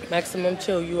chill. Maximum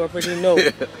chill, you already know.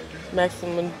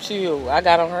 Maximum chill. I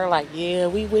got on her like, yeah,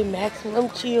 we with maximum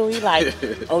chill. He like,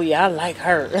 oh yeah, I like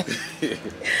her.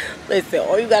 Listen,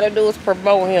 all you gotta do is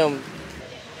promote him.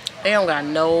 They don't got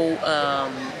no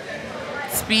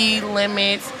speed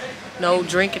limits, no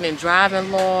drinking and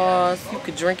driving laws. You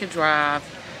could drink and drive.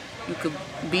 You could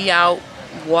be out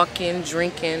walking,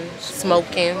 drinking,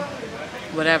 smoking,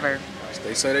 whatever.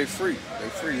 They say they free. They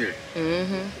free here.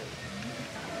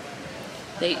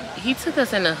 He took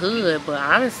us in the hood, but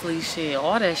honestly, shit,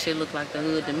 all that shit looked like the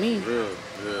hood to me. Yeah.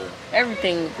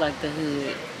 Everything looked like the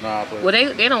hood. Nah, but well,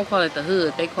 they don't call it the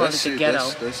hood. They call it the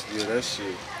ghetto. That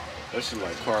shit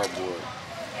like cardboard.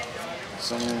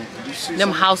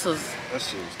 Them houses. That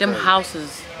shit was them crazy.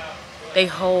 Houses. They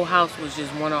whole house was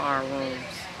just one of our rooms.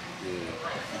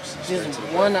 Yeah. Just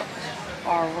one of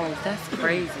our rooms. That's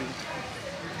crazy.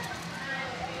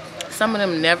 Some of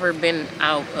them never been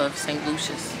out of St.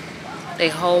 Lucia's. They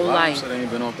whole life. They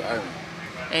ain't been off the island.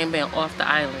 Ain't been off the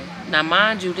island. Now,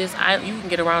 mind you, this island, you can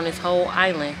get around this whole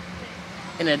island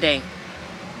in a day.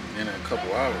 In a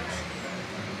couple hours.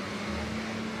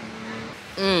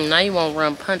 Now you won't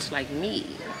run punch like me.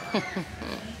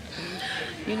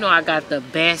 You know I got the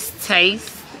best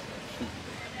taste.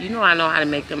 You know I know how to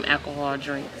make them alcohol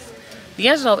drinks.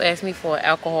 D'Angelo asked me for an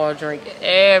alcohol drink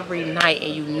every night,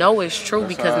 and you know it's true.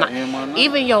 That's because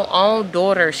even your own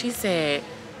daughter, she said,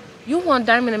 you want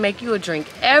Diamond to make you a drink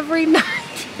every night.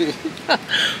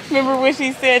 Remember when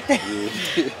she said that?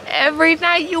 Yeah. Every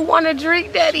night you want a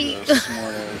drink, Daddy.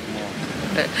 Smart ass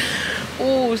mouth.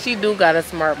 Ooh, she do got a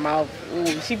smart mouth.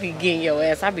 Ooh, she be getting your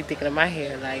ass. I be thinking in my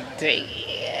head like, damn.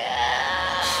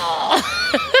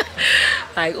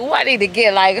 Like, ooh, I need to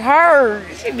get like her.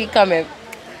 She be coming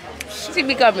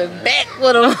back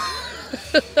with him.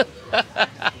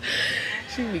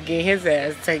 She be getting his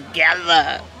ass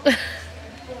together.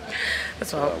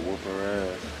 That's why.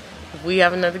 If we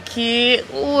have another kid,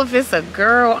 ooh, if it's a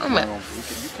girl, I'm a.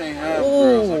 You can't have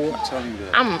girls. I keep telling you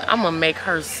that. I'm gonna make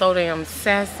her so damn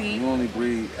sassy. You only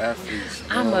breed athletes.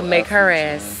 I'm gonna make her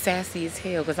ass sassy as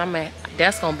hell, cause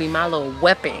that's gonna be my little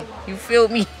weapon. You feel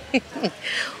me?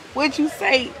 What'd you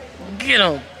say? Get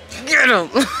him, get him.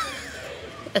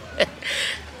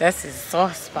 That's his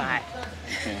soft spot.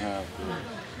 You can't have girls.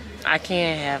 I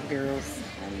can't have girls.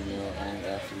 Only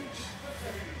athletes.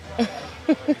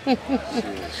 She an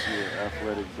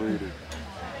athletic breeder.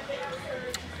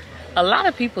 A lot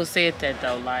of people said that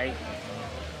though, like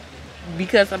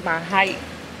because of my height.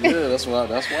 Yeah, that's why.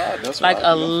 Like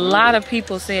a lot of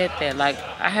people said that. Like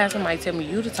I had somebody tell me,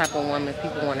 you the type of woman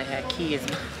people want to have kids.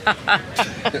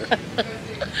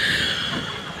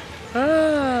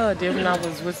 Then when I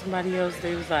was with somebody else,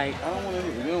 they was like,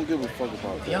 they don't give a fuck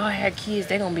about that. Y'all had kids,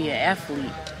 they gonna be an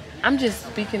athlete. I'm just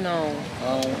speaking on.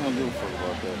 I don't give a fuck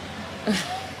about that.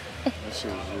 That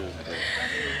shit was real.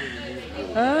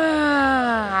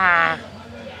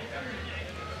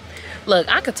 Look,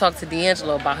 I could talk to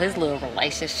D'Angelo about his little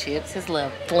relationships, his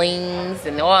little flings,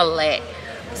 and all that.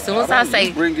 As soon as I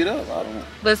say, bring it up. I don't.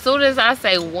 But as soon as I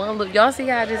say one look, y'all see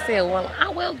how I just said one. I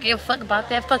will give a fuck about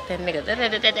that. Fuck that nigga. Da, da,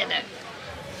 da, da, da.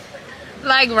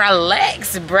 Like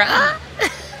relax, bruh.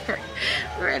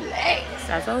 Relax.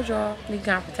 I told y'all, need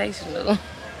confrontation though.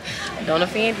 Don't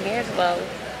offend D'Angelo.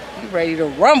 You ready to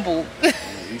rumble?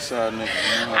 Eastside nigga.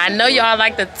 I know y'all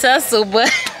like to tussle, but.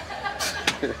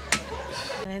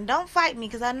 And don't fight me,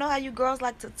 because I know how you girls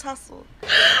like to tussle.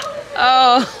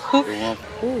 Oh.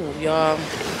 Ooh, y'all.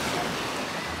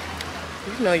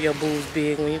 You know your boob's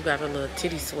big when you got a little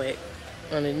titty sweat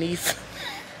underneath.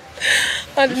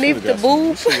 Underneath the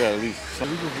boob.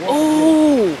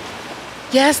 Oh.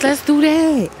 Yes, let's do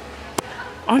that.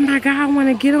 Oh my God, I want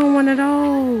to get on one of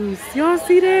those. Y'all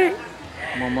see that?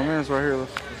 Come on, my man's right here.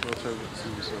 Let's go check it, see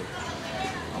what's up.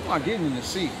 I'm not getting in the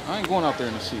sea. I ain't going out there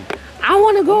in the sea. I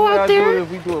want to go out there. If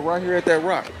we do it right here at that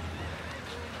rock.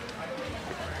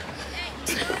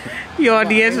 Yo,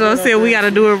 D'Angelo said we got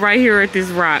to do it right here at this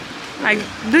rock. Like,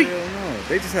 Hell no.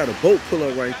 They just had a boat pull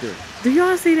up right there. Do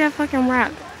y'all see that fucking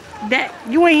rock? That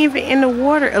you ain't even in the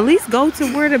water. At least go to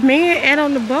where the man at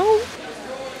on the boat.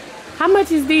 How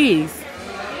much is these?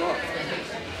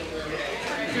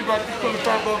 She's about to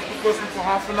 $25 for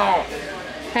half an hour.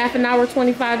 Half an hour,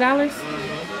 $25?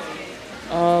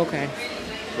 Oh, okay.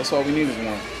 That's all we need is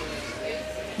one.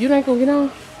 You ain't gonna get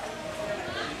on?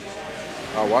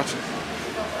 I'll watch it.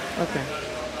 Okay.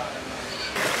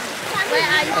 Where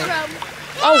are you from?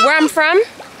 Oh, where I'm from?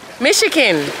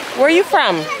 Michigan. Where are you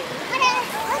from?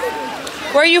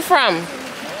 Where are you from?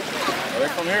 They're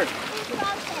from here.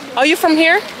 Oh, you from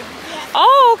here?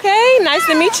 Oh, okay. Nice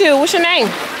to meet you. What's your name?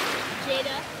 Jada.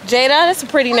 Jada? That's a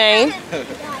pretty name.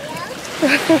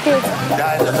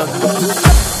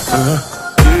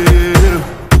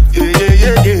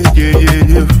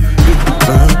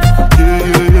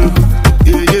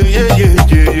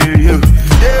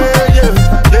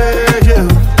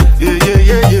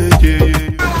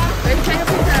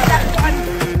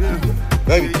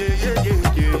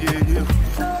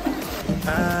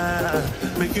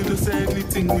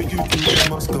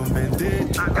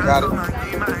 I got it.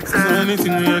 So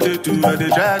anything we had to do, I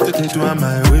did try to take to on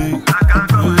my way.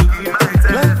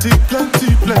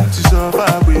 Plenty so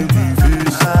far we be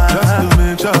face. Just to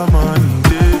make sure money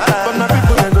day. But my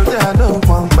people can go there, I know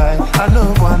one buy, I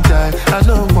know one die, I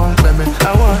know one women. I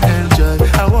want enjoy,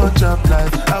 I want job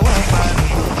life, I want buy.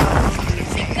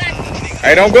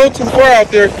 Hey, don't go too far out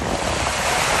there.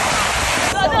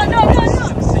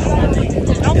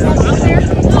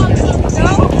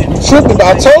 Tripping, I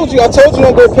told you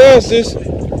don't go past this.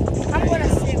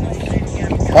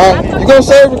 Alright, you gonna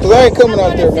save it? Cause I ain't coming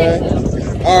out there, man.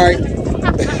 Alright.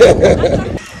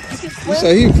 You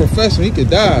say he a professional, he could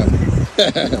dive.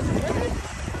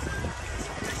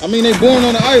 I mean, they born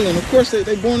on the island. Of course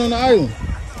they born on the island.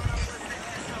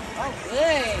 Oh,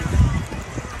 good.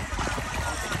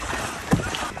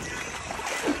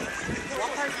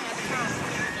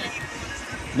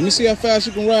 Let me see how fast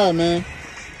you can ride, man.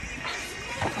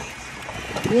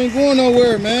 You ain't going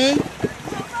nowhere, man.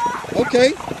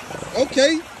 Okay.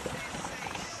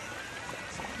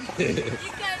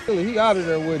 He out of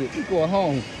there with it. He going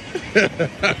home.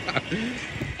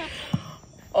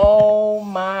 Oh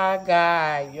my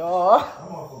God, y'all.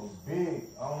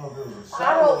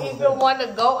 I don't even want to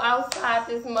go outside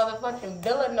this motherfucking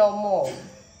villa no more.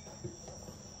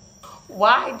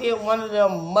 Why did one of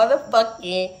them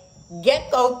motherfucking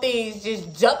gecko things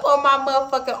just jump on my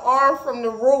motherfucking arm from the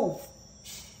roof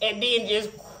and then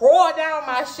just crawl down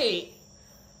my shit?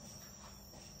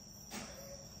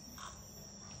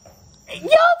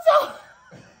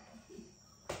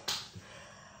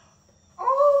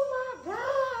 Oh my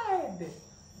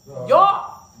God.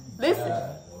 Y'all, listen.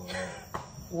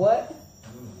 What?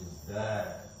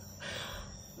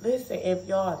 Listen, if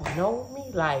y'all know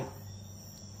me, like,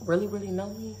 really know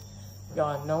me,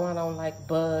 y'all know I don't like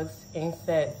bugs,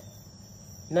 insects,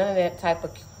 none of that type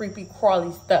of creepy,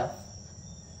 crawly stuff.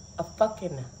 A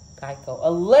fucking gecko.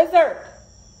 A lizard.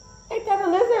 Ain't that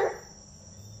a lizard?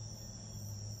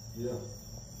 Yeah.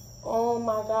 Oh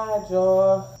my God,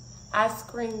 y'all. I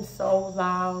screamed so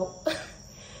loud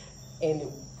and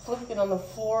flipped it on the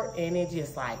floor and it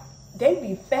just like, they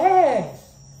be fast.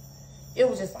 It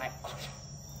was just like,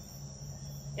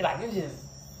 it just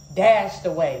dashed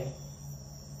away.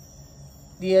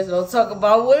 Yes, don't talk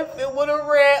about what if it would have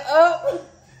ran up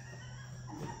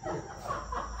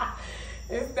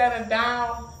instead of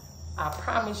down. I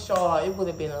promise y'all, it would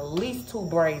have been at least 2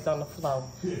 braids on the floor.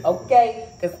 Okay?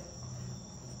 Because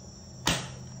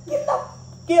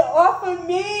get off of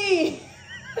me.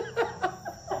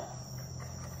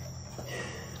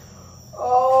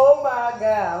 Oh my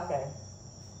God. Okay.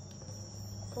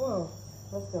 Come on.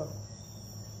 Let's go.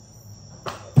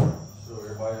 So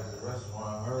everybody at the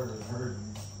restaurant heard you.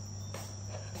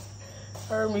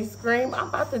 Heard me scream. I'm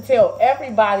about to tell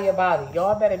everybody about it.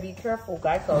 Y'all better be careful.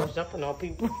 Geico's jumping on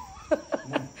people.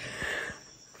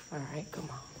 All right, come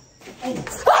on.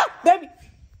 Ah, baby.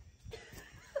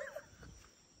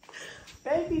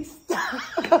 Baby, stop.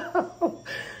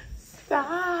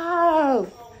 Stop.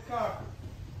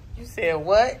 You said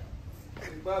what?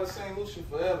 We about to St. Lucia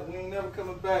forever. We ain't never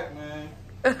coming back, man.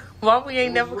 Why we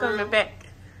ain't never coming back?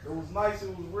 It was nice, it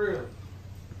was real.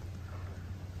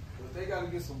 But they gotta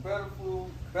get some better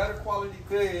food, better quality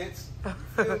beds.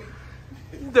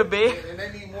 The bed? And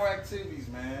they need more activities,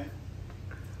 man.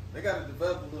 They gotta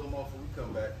develop a little more before we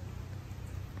come back.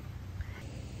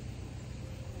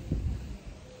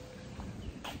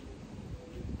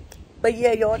 But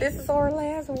yeah, y'all, this is our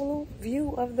last little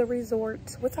view of the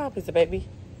resort. What time is it, baby?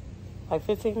 Like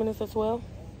 15 minutes or 12?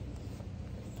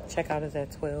 Checkout is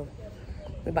at 12.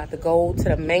 We're about to go to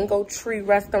the Mango Tree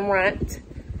restaurant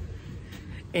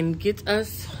and get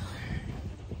us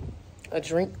a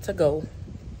drink to go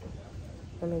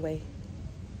on the way.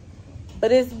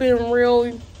 But it's been real.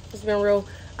 It's been real.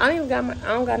 I don't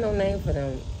got no name for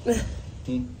them.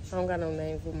 I don't got no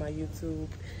name for my YouTube.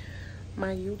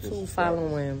 My YouTube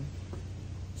following.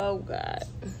 Oh God.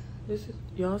 This is,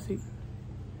 y'all see,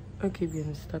 I keep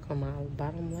getting stuck on my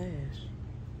bottom lash.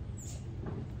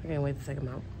 I can't wait to take them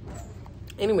out.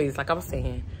 Anyways, like I was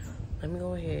saying, let me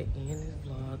go ahead and end this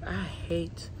vlog. I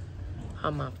hate how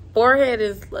my forehead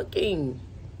is looking.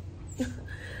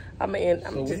 I'm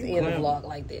just in the vlog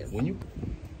like this.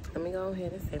 Let me go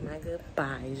ahead and say my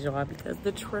goodbyes, y'all, because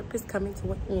the trip is coming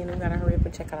to an end. We gotta hurry up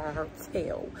and check out our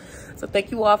hotel. So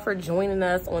thank you all for joining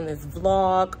us on this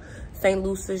vlog. St.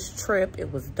 Lucia's trip.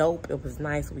 It was dope. It was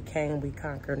nice. We came, we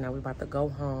conquered. Now we're about to go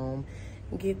home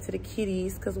and get to the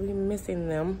kitties because we're missing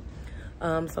them.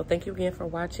 So thank you again for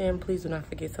watching. Please do not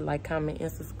forget to like, comment,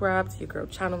 and subscribe to your girl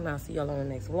channel. And I'll see y'all on the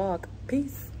next vlog.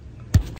 Peace.